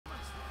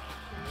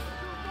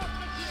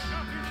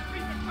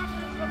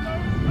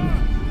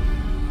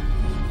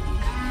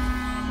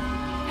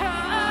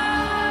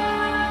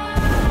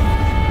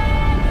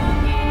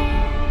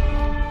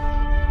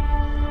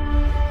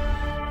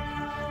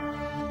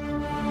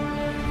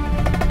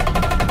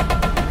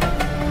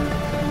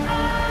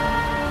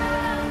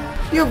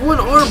You have one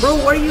arm, bro.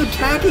 Why are you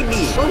attacking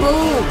me? Go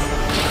home.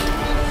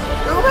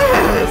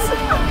 Dumbass.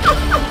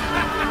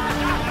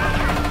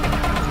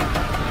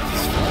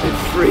 It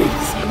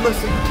freaks. I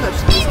mustn't touch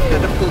these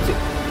catapulted.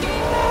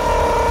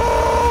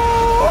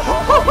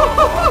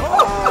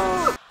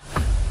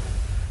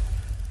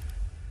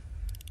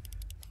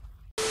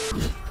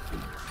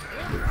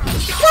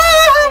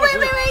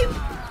 Wait.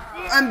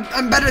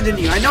 I'm better than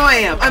you. I know I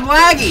am. I'm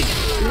lagging.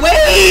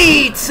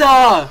 Wait!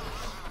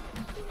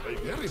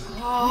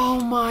 Oh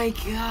my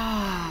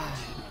god.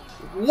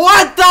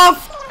 What the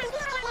f?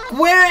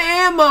 Where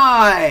am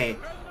I?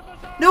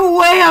 No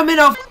way I'm in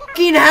a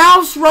fucking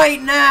house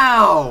right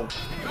now.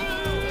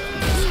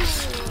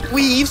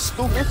 Weave,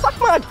 stupid. Suck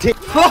my dick.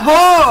 Ho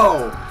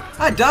ho!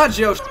 I dodged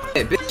your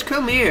shit, bitch.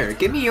 Come here.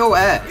 Give me your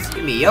ass.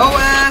 Give me your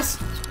ass.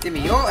 Give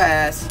me your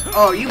ass.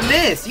 Oh, you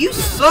missed. You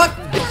suck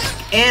dick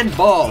and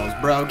balls,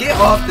 bro. Get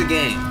off the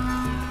game.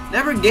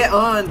 Never get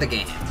on the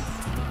game.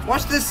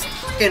 Watch this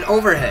fucking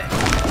overhead.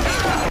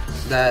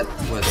 That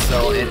was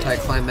so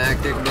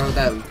anticlimactic, bro.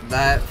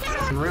 That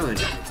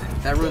ruined it.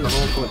 That ruined the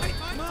whole clip.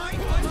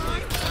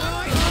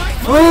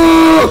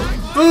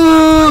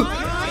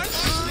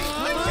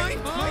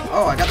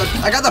 Oh, I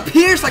got the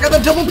pierce. I got the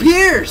double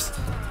pierce.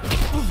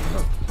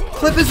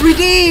 Clip is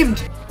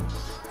redeemed.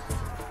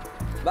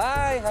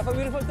 Bye. Have a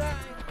beautiful time.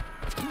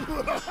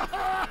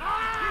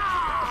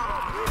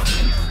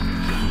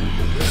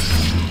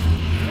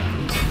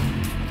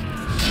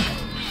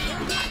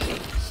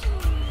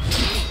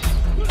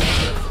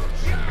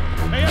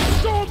 They have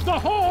stormed the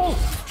hall!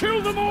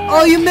 Kill them all!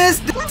 Oh, you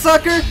missed,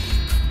 sucker!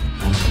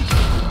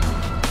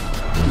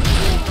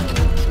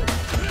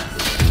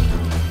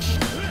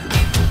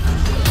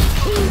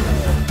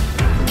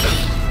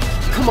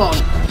 Come on!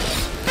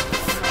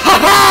 Ha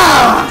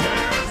ha!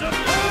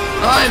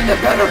 I'm the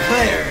better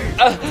player.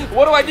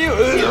 What do I do?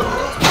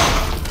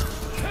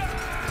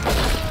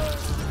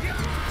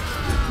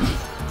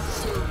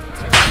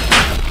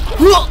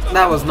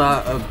 That was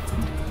not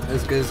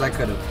as good as I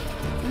could have.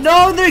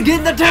 No, they're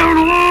getting the town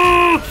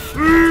hall!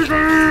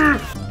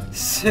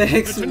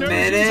 6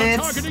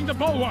 minutes. Targeting the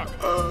bulwark.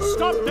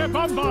 Stop their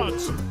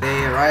bombards.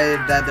 They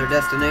arrived at their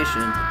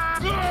destination.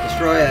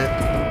 Destroy it.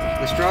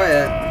 Destroy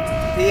it.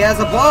 He has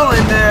a ball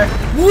in there.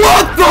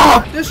 What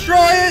the?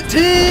 Destroy it,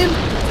 team!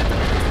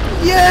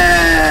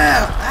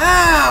 Yeah!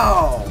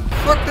 Ow!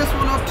 Fuck this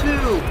one up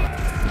too.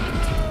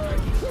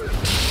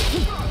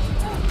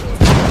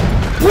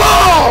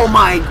 Whoa!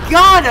 My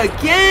God!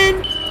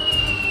 Again?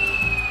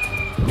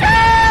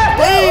 Damn!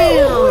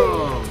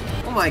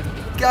 Oh my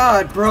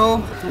god,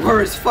 bro.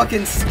 War is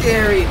fucking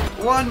scary.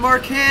 One more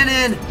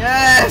cannon.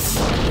 Yes!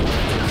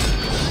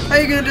 How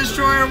you gonna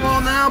destroy our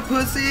wall now,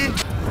 pussy?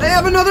 They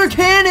have another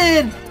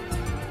cannon!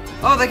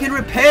 Oh, they can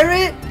repair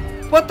it?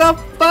 What the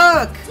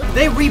fuck?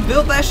 They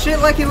rebuilt that shit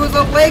like it was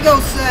a Lego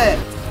set.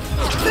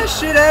 Get that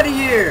shit out of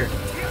here.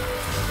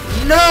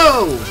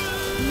 No!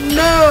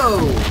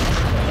 No!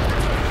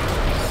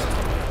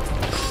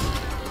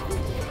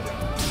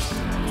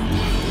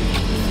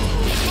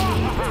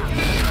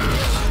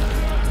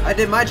 I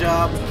did my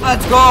job.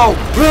 Let's go!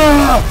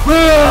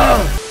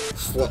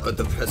 Slaughter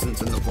the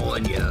peasants in the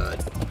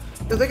barnyard.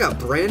 Yo, they got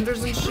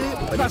branders and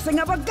shit? Busting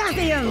up a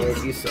Gothian!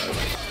 Oh, you suck.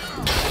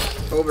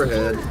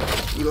 Overhead.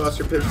 You lost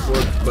your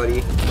pitchfork,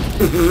 buddy.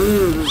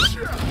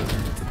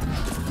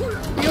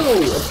 Yo,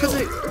 a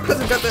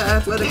peasant got the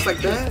athletics like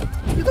that?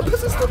 Yo, the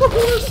peasant stole the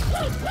horse!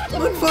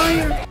 I'm on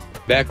fire!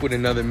 Back with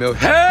another milk. Oh,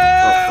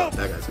 fuck,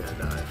 that guy's gonna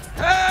die.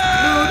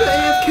 No, the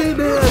AFK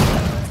man!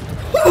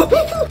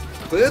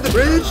 Clear the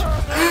bridge!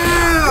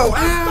 Ow!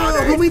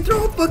 Ow! Homie,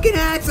 throw a fucking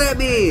axe at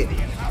me!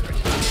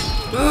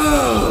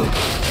 Oh!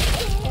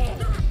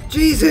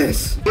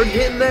 Jesus! We're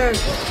getting there!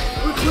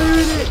 We're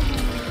clearing it!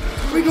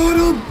 We got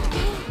them!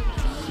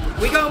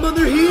 We got them on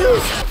their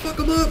heels! Fuck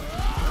them up!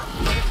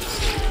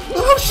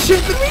 Oh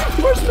shit, the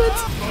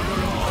reinforcements!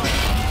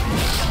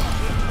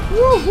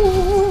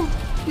 Whoa!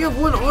 You have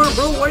one arm,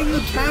 bro. Why are you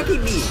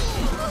attacking me?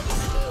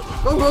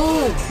 Go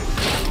home!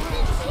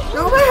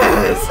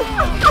 Dumbass!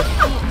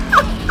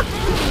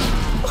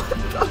 What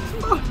the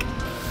fuck?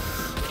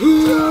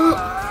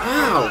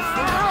 Ow!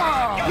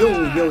 Yo.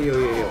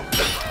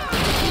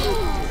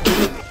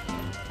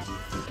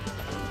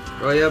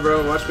 Oh yeah,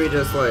 bro, watch me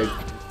just like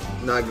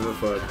not give a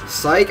fuck.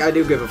 Psych, I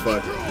do give a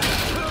fuck.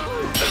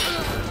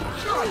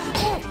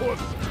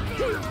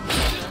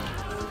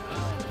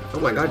 Oh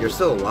my god, you're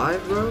still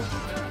alive, bro?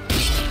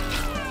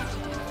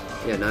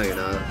 Yeah, no you're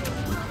not.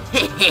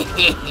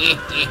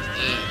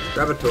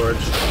 Grab a torch.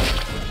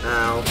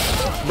 Ow.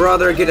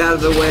 Brother, get out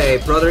of the way.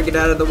 Brother, get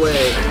out of the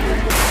way.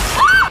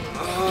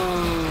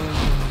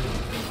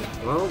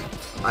 Well,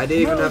 I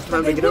didn't even have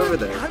time to get over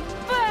there.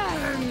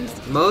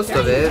 Most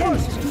of it.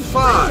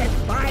 Fuck.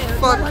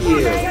 Fuck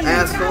you,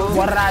 asshole.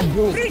 What did I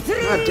do?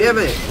 God damn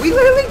it. We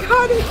literally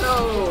got it,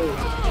 though.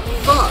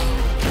 Fuck.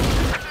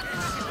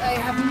 I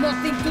have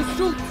nothing to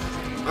shoot.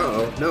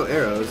 Uh-oh, no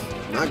arrows.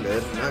 Not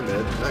good, not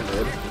good, not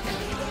good.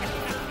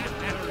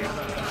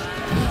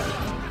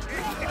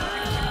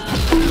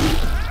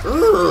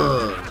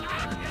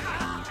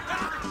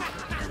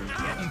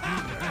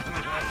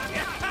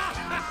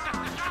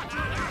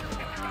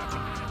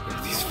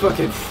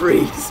 fucking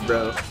freeze,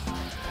 bro.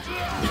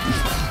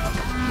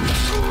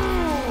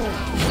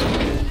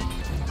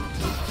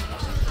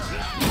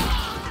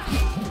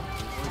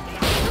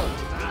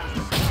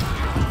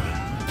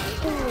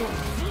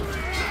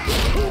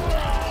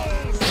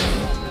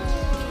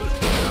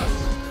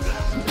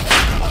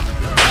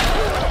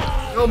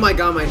 Oh my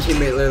god, my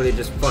teammate literally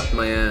just fucked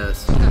my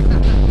ass.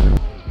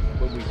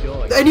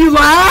 And you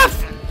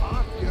laugh?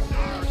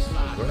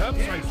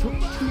 Perhaps I took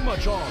too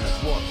much on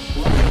at once.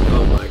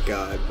 Oh my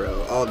god,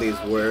 bro. All these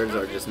words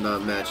are just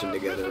not matching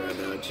together right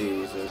now.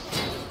 Jesus.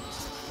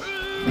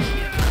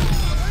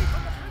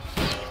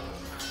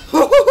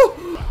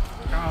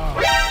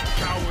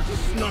 Coward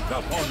snuck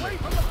up on me.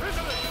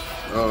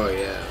 Oh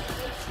yeah.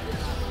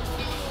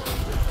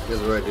 This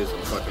is where I do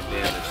some fucking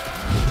damage.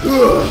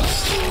 Ugh.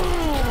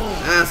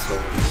 Asshole.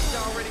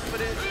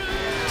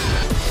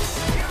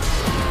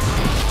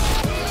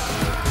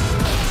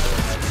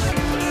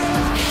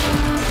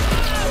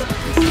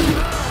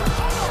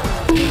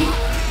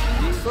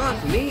 Fuck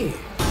me.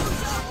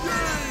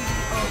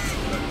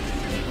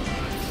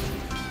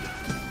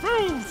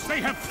 Fools, they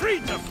have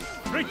freed them.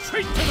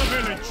 Retreat to the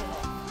village.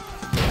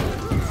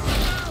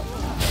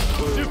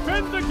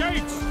 Defend the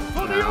gates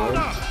for the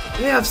order.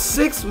 We have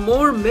 6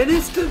 more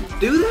minutes to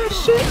do that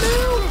shit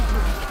now?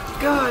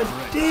 God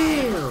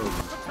damn.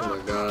 Oh my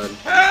god.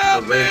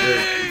 The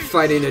Ranger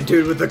fighting a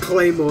dude with a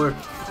claymore.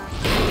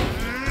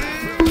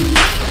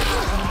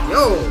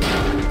 Yo!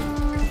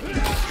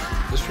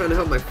 Just trying to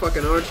help my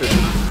fucking archer.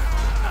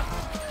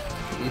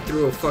 You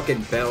threw a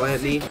fucking bell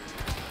at me?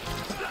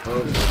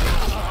 Oh,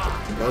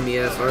 bummy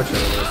ass archer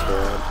on this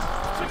squad.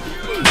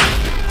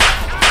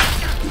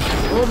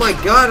 Oh my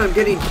god, I'm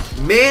getting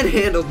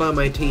manhandled by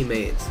my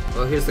teammates.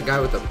 Oh, here's the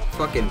guy with the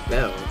fucking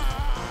bell.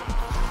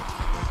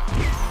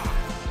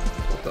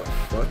 What the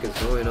fuck is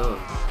going on?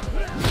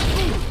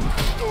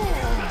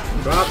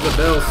 Drop the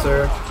bell,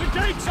 sir. The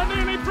gates are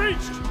nearly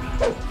breached.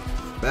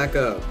 Back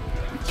up.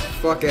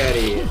 Fuck out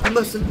of here. I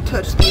mustn't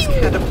touch these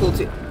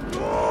catapulting.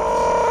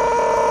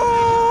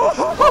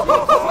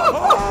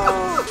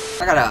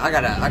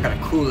 I got a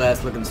cool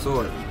ass looking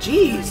sword.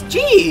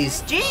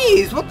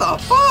 Jeez, what the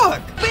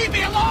fuck? Leave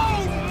me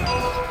alone!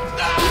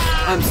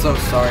 I'm so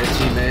sorry,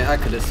 teammate. I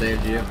could have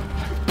saved you.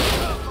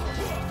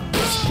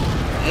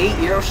 Ate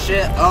your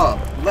shit up.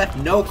 Left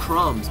no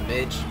crumbs,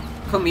 bitch.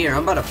 Come here,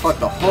 I'm about to fuck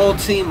the whole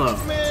team up.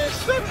 Wait.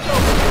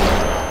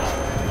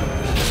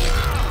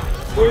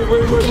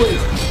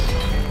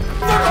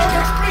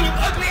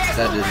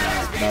 That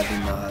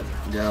did not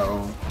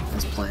go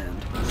as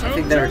planned. I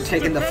think they're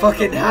taking the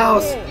fucking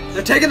house!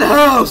 They're taking the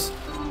house!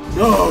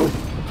 No!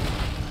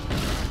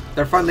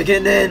 They're finally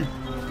getting in!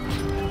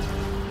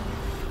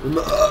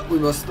 We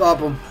must stop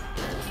them.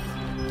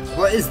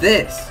 What is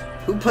this?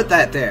 Who put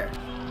that there?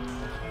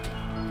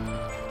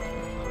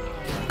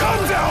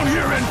 Come down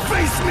here and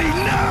face me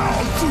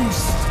now,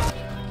 Zeus!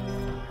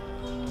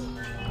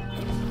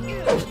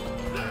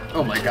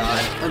 Oh my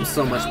god, I'm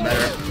so much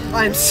better.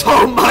 I'm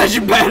so much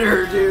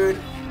better, dude!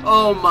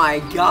 Oh my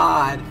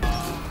god!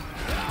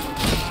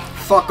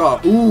 Fuck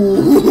off.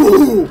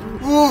 Ooh!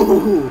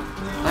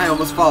 I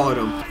almost followed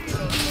him.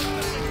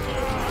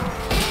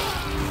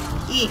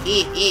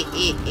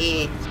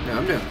 No,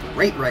 I'm doing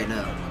great right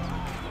now.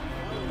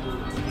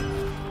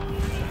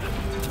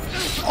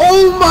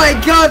 Oh my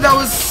god, that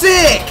was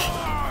sick!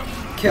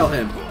 Kill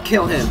him.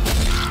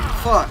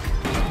 Fuck.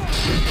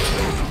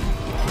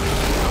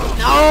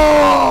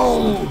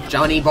 No!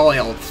 Johnny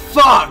Boyle.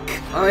 Fuck!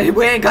 I mean,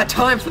 we ain't got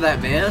time for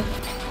that, man.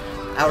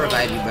 I'll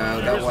revive you,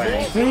 bro. Don't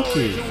worry. Thank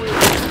you.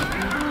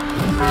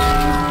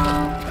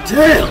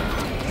 Damn!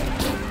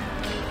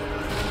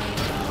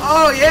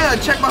 Oh yeah,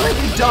 check behind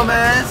you,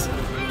 dumbass!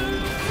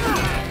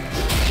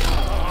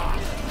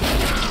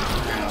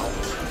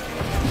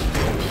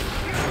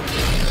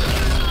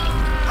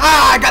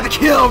 Ah, I got the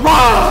kill!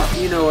 Raw!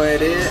 You know what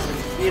it is.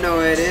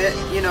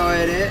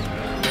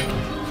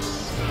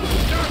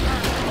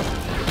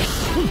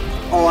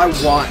 Oh,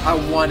 I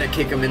want to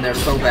kick him in there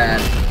so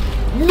bad.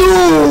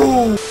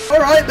 No!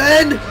 Alright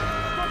then!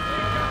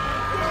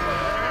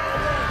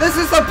 This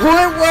is the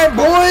point where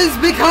boys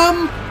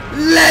become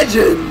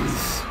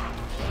legends!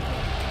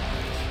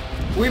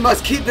 We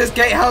must keep this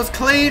gatehouse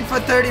clean for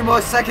 30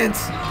 more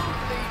seconds,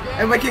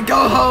 and we can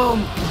go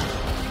home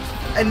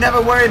and never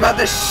worry about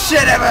this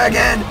shit ever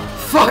again!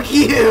 Fuck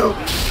you!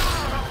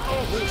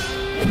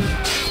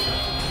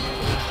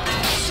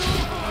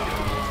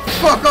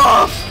 Fuck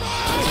off!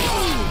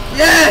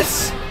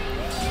 Yes!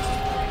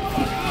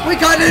 We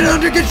got it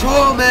under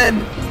control,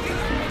 men!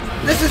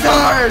 This is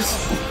ours!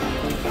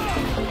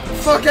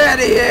 Fuck out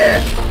of here!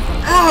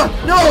 Ah!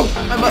 No!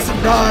 I must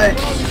have died!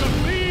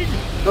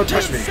 Don't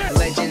touch me.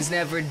 Legends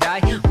never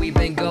die, we've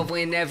been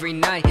going every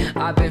night.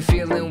 I've been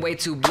feeling way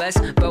too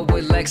blessed, but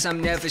with Lex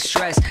I'm never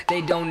stressed.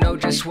 They don't know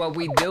just what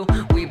we do,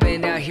 we've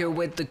been out here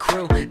with the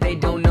crew. They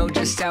don't know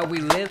just how we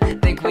live,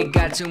 think we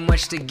got too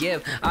much to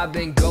give. I've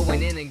been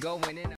going in and going in.